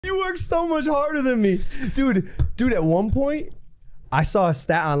You work so much harder than me. Dude, at one point, I saw a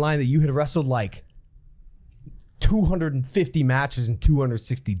stat online that you had wrestled like 250 matches in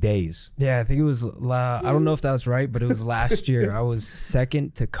 260 days. Yeah, I think it was, I don't know if that was right, but it was last year. I was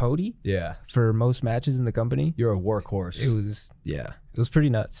second to Cody. Yeah. For most matches in the company. You're a workhorse. It was pretty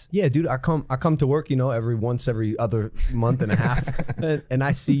nuts. Yeah, dude, I come to work, every other month and a half, and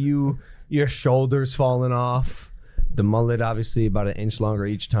I see your shoulders falling off. The mullet, obviously, about an inch longer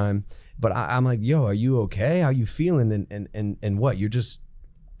each time. But I'm like, yo, are you okay? How you feeling? And what? You're just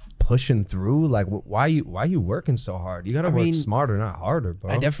pushing through? Like, why you working so hard? You gotta work smarter, not harder,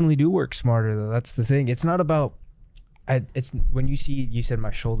 bro. I definitely do work smarter, though. That's the thing. It's not about. It's when you said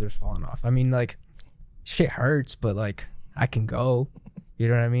my shoulders falling off. I mean, like, shit hurts, but like I can go. You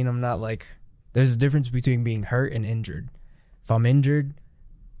know what I mean? I'm not like. There's a difference between being hurt and injured. If I'm injured,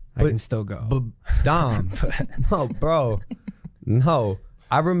 I can still go. But Dom, no, bro, no.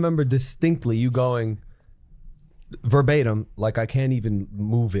 I remember distinctly you going verbatim, like I can't even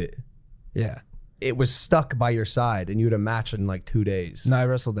move it. Yeah. It was stuck by your side, and you had a match in like 2 days. No, I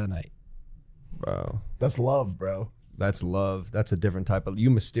wrestled that night. Bro. That's love, bro. That's love. That's a different type of. You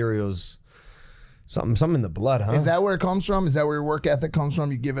Mysterio's something in the blood, huh? Is that where it comes from? Is that where your work ethic comes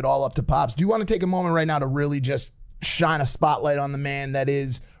from? You give it all up to Pops. Do you want to take a moment right now to really just shine a spotlight on the man that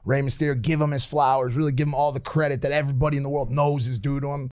is Rey Mysterio, give him his flowers, really give him all the credit that everybody in the world knows is due to him?